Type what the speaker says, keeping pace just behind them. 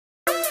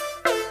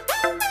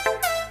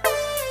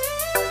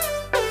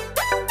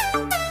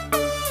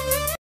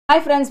Hi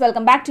friends,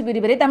 welcome back to Beauty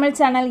Berry Tamil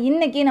channel.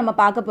 இன்னைக்கு நம்ம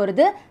பார்க்க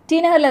போறது டி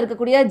நகர்ல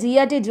இருக்கக்கூடிய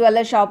GRT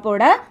ஜுவல்லர்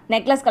ஷாப்போட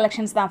நெக்லஸ்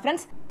கலெக்ஷன்ஸ் தான்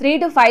फ्रेंड्स. 3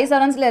 to 5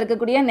 சவரன்ஸ்ல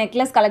இருக்கக்கூடிய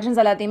நெக்லஸ் கலெக்ஷன்ஸ்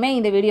எல்லாத்தையுமே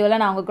இந்த வீடியோல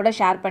நான் உங்க கூட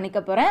ஷேர் பண்ணிக்க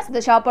போறேன்.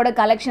 இந்த ஷாப்போட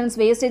கலெக்ஷன்ஸ்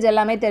வேஸ்டேஜ்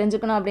எல்லாமே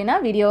தெரிஞ்சுக்கணும் அப்படினா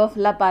வீடியோவை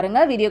ஃபுல்லா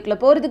பாருங்க. வீடியோக்குள்ள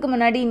போறதுக்கு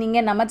முன்னாடி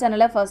நீங்க நம்ம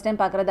சேனலை ஃபர்ஸ்ட் டைம்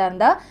பார்க்கறதா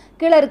இருந்தா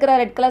கீழ இருக்கிற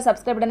ரெட் கலர்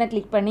subscribe பட்டனை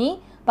கிளிக் பண்ணி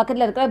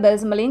பக்கத்துல இருக்கிற பெல்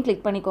சிம்பலையும்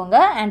கிளிக் பண்ணிக்கோங்க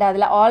and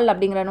அதுல all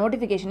அப்படிங்கற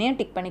நோட்டிஃபிகேஷனையும்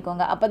டிக்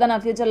பண்ணிக்கோங்க. அப்பதான்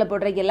நான் ஃபியூச்சர்ல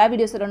போடுற எல்லா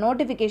வீடியோஸோட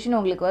நோட்டிஃபிகேஷன்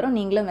உங்களுக்கு வரும்.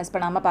 நீங்களும் மிஸ்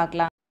பண்ணாம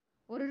பார்க்கலாம்.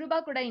 ₹1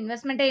 கூட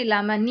இன்வெஸ்ட்மென்ட்டே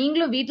இல்லாம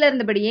நீங்களும் வீட்ல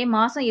இருந்தபடியே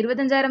மாசம்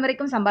 25000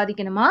 வரைக்கும்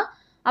சம்பாதிக்கணுமா?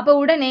 அப்ப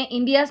உடனே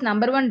India's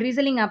number 1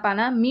 reselling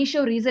ஆப்பான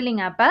Meesho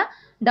reselling ஆப்பை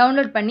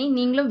டவுன்லோட் பண்ணி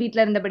நீங்களும் வீட்ல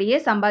இருந்தபடியே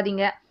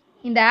சம்பாதிங்க.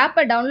 இந்த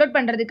ஆப்பை டவுன்லோட்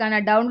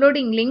பண்றதுக்கான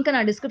டவுன்லோடிங் லிங்க்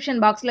நான்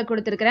டிஸ்கிரிப்ஷன் பாக்ஸ்ல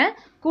கொடுத்திருக்கேன்.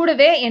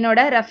 கூடவே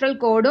என்னோட ரெஃபரல்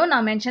கோடும்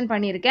நான் மென்ஷன்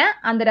பண்ணியிருக்கேன்.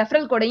 அந்த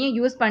ரெஃபரல் கோடையும்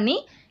யூஸ் பண்ணி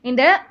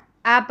இந்த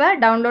ஆப்பை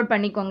டவுன்லோட்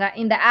பண்ணிக்கோங்க.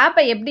 இந்த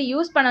ஆப்பை எப்படி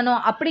யூஸ்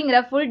பண்ணணும் அப்படிங்கிற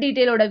ஃபுல்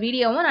டீடைலோட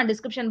வீடியோவும் நான்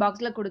டிஸ்கிரிப்ஷன்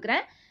பாக்ஸ்ல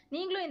கொடுக்குறேன்.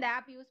 நீங்களும் இந்த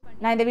ஆப் யூஸ் பண்ணி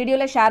நான் இந்த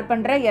வீடியோல ஷேர்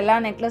பண்ற எல்லா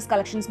நெக்லஸ்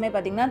கலெக்ஷன்ஸ்மே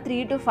பாத்தீங்கன்னா 3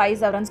 to 5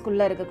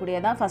 சவரன்ஸ்க்குள்ள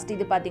இருக்கக்கூடியதான். ஃபர்ஸ்ட்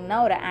இது பாத்தீங்கன்னா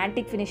ஒரு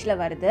ஆன்டிக் ஃபினிஷ்ல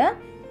வருது.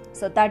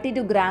 ஸோ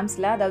 32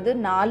 கிராம்ஸ்ல, அதாவது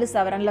 4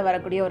 சவரன்ல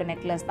வரக்கூடிய ஒரு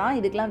நெக்லஸ் தான்.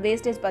 இதுக்கெல்லாம்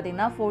வேஸ்டேஜ்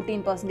பாத்தீங்கன்னா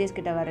 14%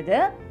 கிட்ட வருது.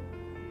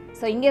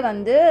 ஸோ இங்கே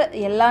வந்து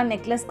எல்லா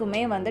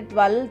நெக்லஸ்க்குமே வந்து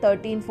 12,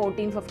 13,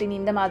 14, 15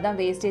 இந்த மாதிரி தான்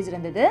வேஸ்டேஜ்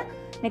இருந்தது.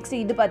 நெக்ஸ்ட்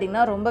இது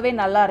பாத்தீங்கன்னா ரொம்பவே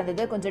நல்லா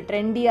இருந்தது, கொஞ்சம்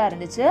ட்ரெண்டியா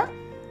இருந்துச்சு.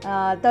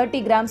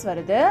 30 கிராம்ஸ்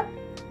வருது.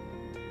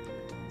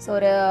 ஸோ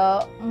ஒரு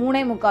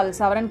 3.25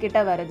 சவரன் கிட்ட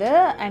வருது.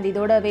 அண்ட்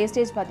இதோட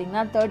வேஸ்டேஜ்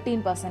பார்த்தீங்கன்னா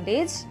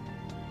 13%.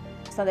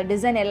 ஸோ அந்த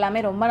டிசைன் எல்லாமே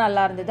ரொம்ப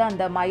நல்லா இருந்தது.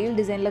 அந்த மயில்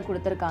டிசைனில்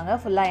கொடுத்துருக்காங்க,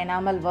 ஃபுல்லாக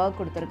எனாமல் ஒர்க்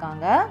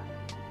கொடுத்துருக்காங்க.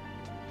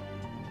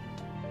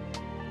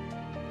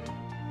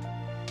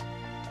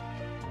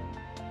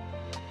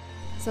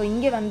 ஸோ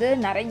இங்கே வந்து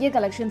நிறைய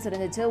கலெக்ஷன்ஸ்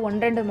இருந்துச்சு.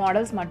 1-2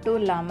 மாடல்ஸ் மட்டும்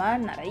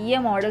இல்லாமல்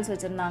நிறைய மாடல்ஸ்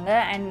வச்சுருந்தாங்க.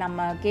 அண்ட்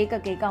நம்ம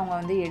கேட்க அவங்க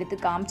வந்து எடுத்து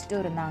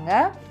காமிச்சிட்டும்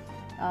இருந்தாங்க.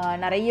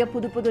 நிறைய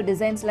புது புது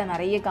டிசைன்ஸில்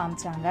நிறைய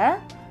காமிச்சாங்க.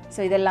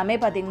 ஸோ இதெல்லாமே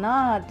பார்த்திங்கன்னா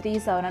 3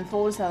 சவரன்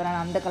 4 சவரன்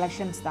அந்த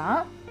கலெக்ஷன்ஸ் தான்.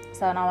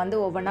 ஸோ நான் வந்து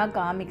ஒவ்வொன்றா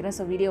காமிக்கிறேன்.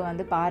 ஸோ வீடியோ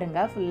வந்து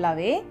பாருங்கள்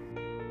ஃபுல்லாகவே.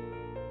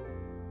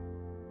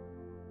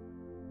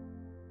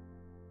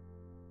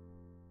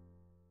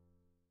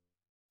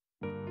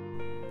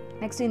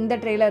 நெக்ஸ்ட் இந்த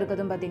ட்ரேயில்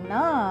இருக்கிறதும்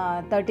பார்த்திங்கன்னா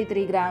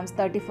 33 கிராம்ஸ்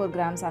 34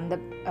 கிராம்ஸ் அந்த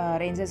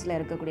ரேஞ்சஸில்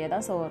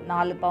இருக்கக்கூடியதான். ஸோ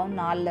 4 பவுண்ட்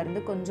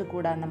 4லேருந்து கொஞ்சம்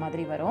கூட அந்த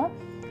மாதிரி வரும்.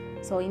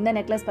 ஸோ இந்த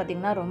நெக்லஸ்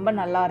பார்த்திங்கன்னா ரொம்ப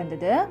நல்லா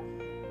இருந்தது,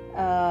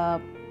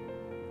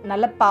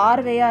 நல்ல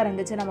பார்வையாக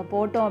இருந்துச்சு. நம்ம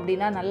போட்டோம்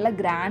அப்படின்னா நல்ல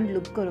கிராண்ட்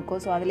லுக்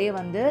இருக்கும். ஸோ அதுலேயே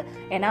வந்து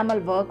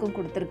எனாமல் ஒர்க்கும்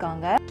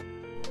கொடுத்துருக்காங்க.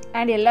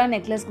 அண்ட் எல்லா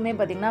நெக்லஸ்க்குமே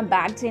பார்த்திங்கன்னா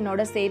பேக்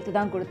செயினோட சேர்த்து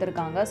தான்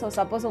கொடுத்துருக்காங்க. ஸோ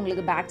சப்போஸ்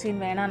உங்களுக்கு பேக்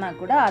செயின் வேணான்னா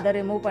கூட அதை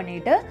ரிமூவ்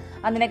பண்ணிவிட்டு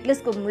அந்த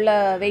நெக்லஸ்க்கு உள்ள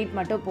வெயிட்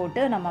மட்டும்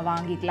போட்டு நம்ம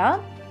வாங்கிக்கலாம்.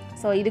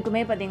 ஸோ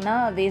இதுக்குமே பார்த்திங்கன்னா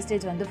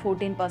வேஸ்டேஜ் வந்து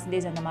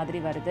 14% அந்த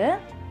மாதிரி வருது.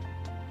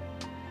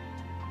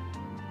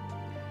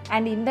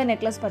 அண்ட் இந்த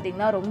நெக்லஸ்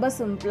பார்த்திங்கன்னா ரொம்ப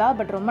சிம்பிளாக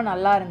பட் ரொம்ப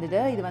நல்லா இருந்தது.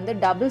 இது வந்து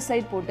டபுள்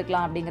சைட்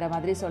போட்டுக்கலாம் அப்படிங்கிற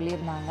மாதிரி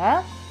சொல்லியிருந்தாங்க.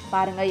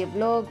 பாருங்கள்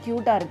எவ்வளோ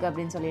க்யூட்டாக இருக்குது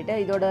அப்படின்னு சொல்லிட்டு.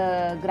 இதோட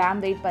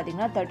கிராம் வெயிட்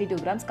பார்த்திங்கன்னா 32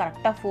 கிராம்ஸ்,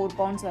 கரெக்டாக 4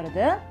 பவுண்ட்ஸ்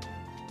வருது.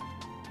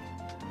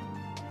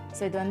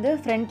 ஸோ இது வந்து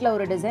ஃப்ரண்ட்டில்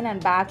ஒரு டிசைன்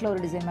அண்ட் பேக்கில் ஒரு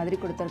டிசைன் மாதிரி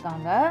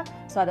கொடுத்துருக்காங்க.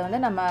 ஸோ அதை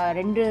வந்து நம்ம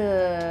 2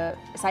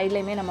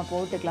 சைட்லேயுமே நம்ம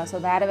போட்டுக்கலாம். ஸோ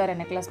வேறு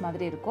நெக்லஸ்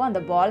மாதிரி இருக்கும்.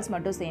 அந்த பால்ஸ்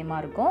மட்டும்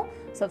சேமாக இருக்கும்.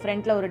 ஸோ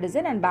ஃப்ரண்ட்டில் ஒரு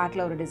டிசைன் அண்ட்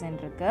பேக்கில் ஒரு டிசைன்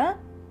இருக்குது.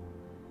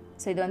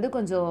 ஸோ இது வந்து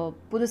கொஞ்சம்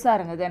புதுசாக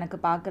இருந்தது எனக்கு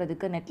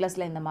பார்க்குறதுக்கு,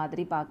 நெக்லஸில் இந்த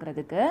மாதிரி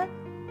பார்க்குறதுக்கு.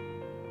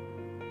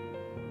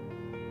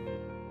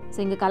 ஸோ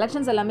இங்கே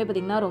கலெக்ஷன்ஸ் எல்லாமே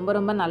பார்த்திங்கன்னா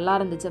ரொம்ப நல்லா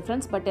இருந்துச்சு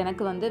ஃப்ரெண்ட்ஸ். பட்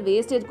எனக்கு வந்து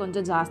வேஸ்டேஜ்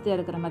கொஞ்சம் ஜாஸ்தியாக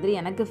இருக்கிற மாதிரி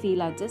எனக்கு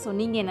ஃபீல் ஆச்சு. ஸோ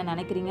நீங்கள் என்ன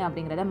நினைக்கிறீங்க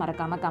அப்படிங்கிறத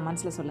மறக்காமல்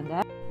கமெண்ட்ஸில்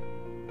சொல்லுங்கள்.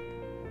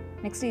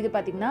 நெக்ஸ்ட் இது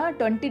பார்த்திங்கன்னா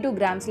 22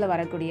 கிராம்ஸில்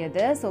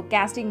வரக்கூடியது. ஸோ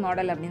கேஸ்டிங்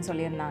மாடல் அப்படின்னு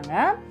சொல்லியிருந்தாங்க.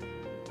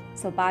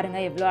 ஸோ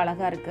பாருங்கள் எவ்வளோ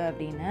அழகாக இருக்குது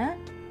அப்படின்னு.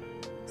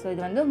 ஸோ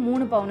இது வந்து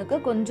 3 பவுனுக்கு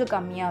கொஞ்சம்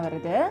கம்மியாக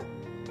வருது.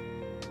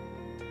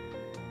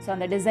 ஸோ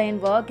அந்த டிசைன்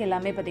ஒர்க்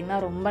எல்லாமே பார்த்திங்கன்னா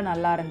ரொம்ப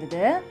நல்லா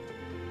இருந்தது.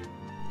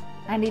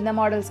 அண்ட் இந்த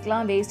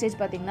மாடல்ஸ்க்கெலாம் வேஸ்டேஜ்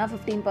பார்த்திங்கன்னா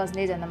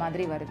 15% அந்த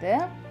மாதிரி வருது.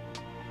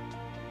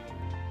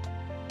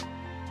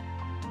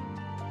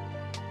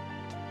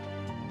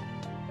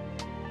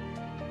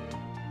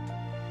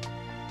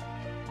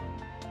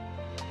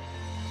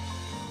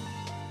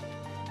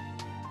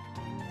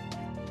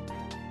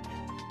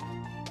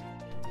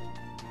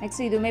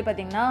 நெக்ஸ்ட் இதுவுமே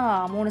பார்த்திங்கன்னா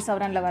 3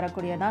 சவரனில்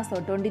வரக்கூடியதான். ஸோ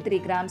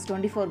 23 கிராம்ஸ்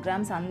 24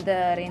 கிராம்ஸ் அந்த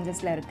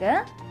ரேஞ்சஸில்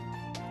இருக்குது.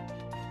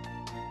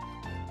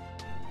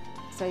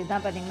 ஸோ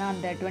இதுதான் பார்த்திங்கன்னா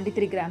அந்த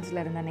 23 கிராம்ஸில்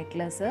இருந்த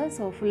நெக்லஸ்ஸு.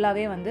 ஸோ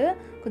ஃபுல்லாகவே வந்து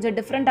கொஞ்சம்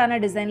டிஃப்ரெண்ட்டான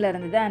டிசைனில்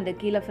இருந்தது. அண்டு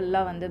கீழே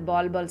ஃபுல்லாக வந்து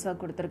பால்ஸாக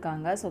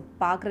கொடுத்துருக்காங்க. ஸோ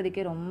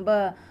பார்க்குறதுக்கே ரொம்ப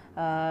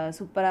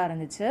சூப்பராக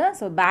இருந்துச்சு.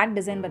 ஸோ பேக்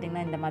டிசைன்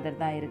பார்த்திங்கன்னா இந்த மாதிரி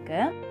தான்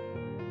இருக்குது.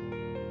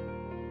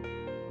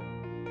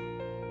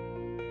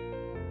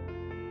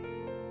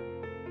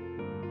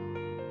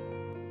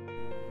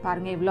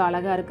 பாருங்கள் இவ்வளோ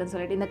அழகாக இருக்குன்னு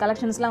சொல்லிட்டு. இந்த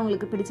கலெக்ஷன்ஸ்லாம்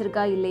உங்களுக்கு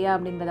பிடிச்சிருக்கா இல்லையா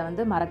அப்படிங்கிறத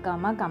வந்து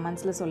மறக்காமல்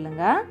கமெண்ட்ஸில்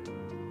சொல்லுங்கள்.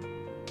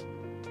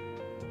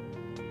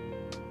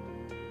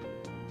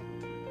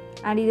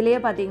 அண்ட் இதுலேயே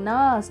பார்த்தீங்கன்னா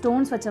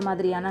ஸ்டோன்ஸ் வச்ச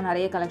மாதிரியான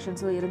நிறைய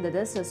கலெக்ஷன்ஸும்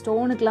இருந்தது. ஸோ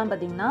ஸ்டோனுக்குலாம்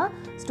பார்த்தீங்கன்னா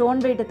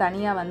ஸ்டோன் வெயிட்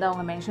தனியாக வந்து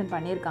அவங்க மென்ஷன்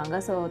பண்ணியிருக்காங்க.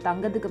 ஸோ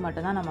தங்கத்துக்கு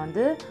மட்டும்தான் நம்ம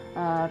வந்து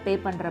பே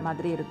பண்ணுற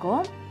மாதிரி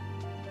இருக்கும்.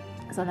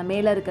 ஸோ அந்த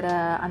மேலே இருக்கிற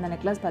அந்த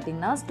நெக்லஸ்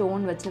பார்த்திங்கன்னா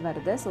ஸ்டோன் வச்சு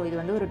வருது. ஸோ இது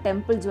வந்து ஒரு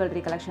டெம்பிள்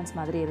ஜுவல்லரி கலெக்ஷன்ஸ்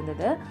மாதிரி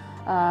இருந்தது.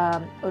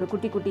 ஒரு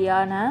குட்டி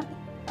குட்டியான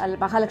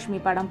மகாலட்சுமி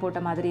படம் போட்ட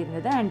மாதிரி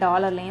இருந்தது. அண்ட்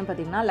டாலர்லேயும்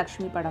பார்த்திங்கன்னா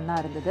லக்ஷ்மி படம்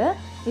தான் இருந்தது.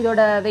 இதோட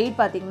வெயிட்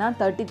பார்த்திங்கன்னா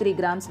 33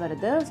 கிராம்ஸ்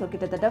வருது. ஸோ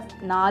கிட்டத்தட்ட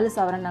 4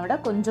 சவரனை விட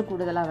கொஞ்சம்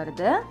கூடுதலாக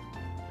வருது.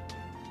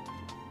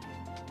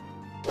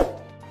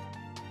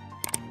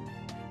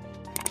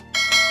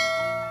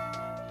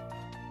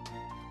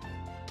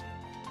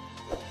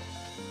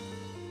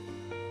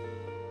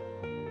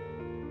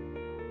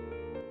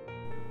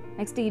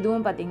 நெக்ஸ்ட்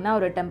இதுவும் பார்த்திங்கன்னா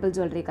ஒரு டெம்பிள்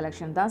ஜுவல்லரி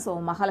கலெக்ஷன் தான். ஸோ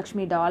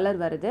மகாலட்சுமி டாலர்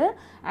வருது.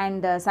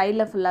 அண்ட்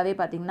சைடில் ஃபுல்லாகவே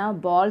பார்த்திங்கன்னா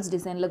பால்ஸ்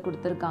டிசைனில்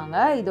கொடுத்துருக்காங்க.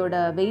 இதோட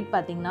வெயிட்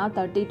பார்த்திங்கன்னா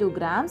 32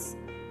 கிராம்ஸ்.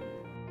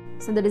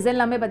 ஸோ இந்த டிசைன்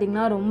எல்லாமே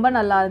பார்த்திங்கன்னா ரொம்ப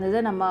நல்லா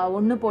இருந்தது. நம்ம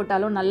ஒன்று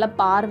போட்டாலும் நல்ல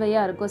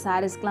பார்வையாக இருக்கும்.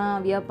 சாரீஸ்க்கெலாம்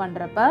வியர்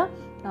பண்ணுறப்ப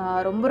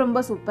ரொம்ப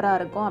ரொம்ப சூப்பராக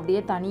இருக்கும்.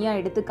 அப்படியே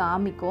தனியாக எடுத்து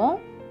காமிக்கும்.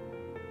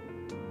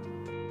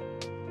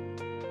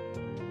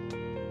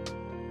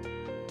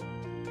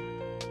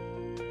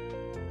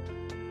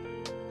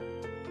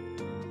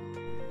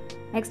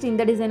 நெக்ஸ்ட்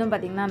இந்த டிசைனும்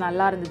பார்த்திங்கன்னா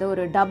நல்லா இருந்தது.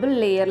 ஒரு டபுள்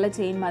லேயரில்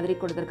செயின் மாதிரி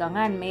கொடுத்துருக்காங்க.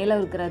 அண்ட் மேலே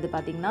இருக்கிறது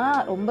பார்த்திங்கன்னா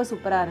ரொம்ப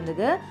சூப்பராக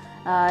இருந்தது.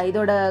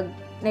 இதோட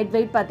நெட்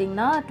வெயிட்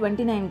பார்த்திங்கன்னா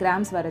 29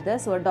 கிராம்ஸ் வருது.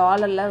 ஸோ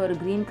டாலரில் ஒரு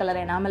க்ரீன்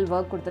கலர் எனாமல்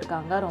ஒர்க்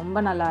கொடுத்துருக்காங்க.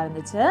 ரொம்ப நல்லா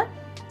இருந்துச்சு.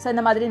 ஸோ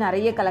இந்த மாதிரி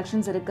நிறைய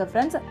கலெக்ஷன்ஸ் இருக்குது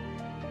ஃப்ரெண்ட்ஸ்.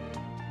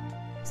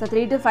 ஸோ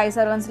 3 to 5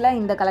 சவரன்ஸில்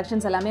இந்த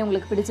கலெக்ஷன்ஸ் எல்லாமே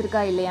உங்களுக்கு பிடிச்சிருக்கா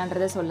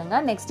இல்லையான்றதை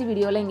சொல்லுங்கள். நெக்ஸ்ட்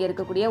வீடியோவில் இங்கே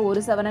இருக்கக்கூடிய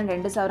 1 சவரன்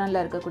 2 சவரனில்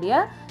இருக்கக்கூடிய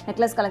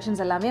நெக்லஸ்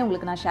கலெக்ஷன்ஸ் எல்லாமே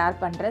உங்களுக்கு நான் ஷேர்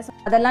பண்ணுறேன். ஸோ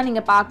அதெல்லாம்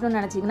நீங்கள் பார்க்கணும்னு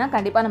நினச்சிங்கன்னா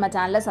கண்டிப்பாக நம்ம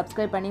சேனலை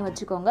சப்ஸ்கிரைப் பண்ணி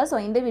வச்சுக்கோங்க. ஸோ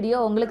இந்த வீடியோ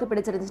உங்களுக்கு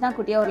பிடிச்சிருந்துச்சுன்னா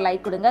குட்டியாக ஒரு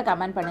லைக் கொடுங்க,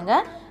 கமெண்ட்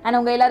பண்ணுங்கள். அண்ட்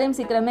உங்கள் எல்லாரையும்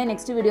சீக்கிரமே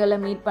நெக்ஸ்ட்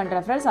வீடியோவில் மீட்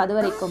பண்ணுறேன் ஃப்ரெண்ட்ஸ். அது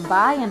வரைக்கும்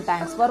பாய் அண்ட்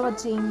தேங்க்ஸ் ஃபார்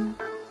வாட்சிங்.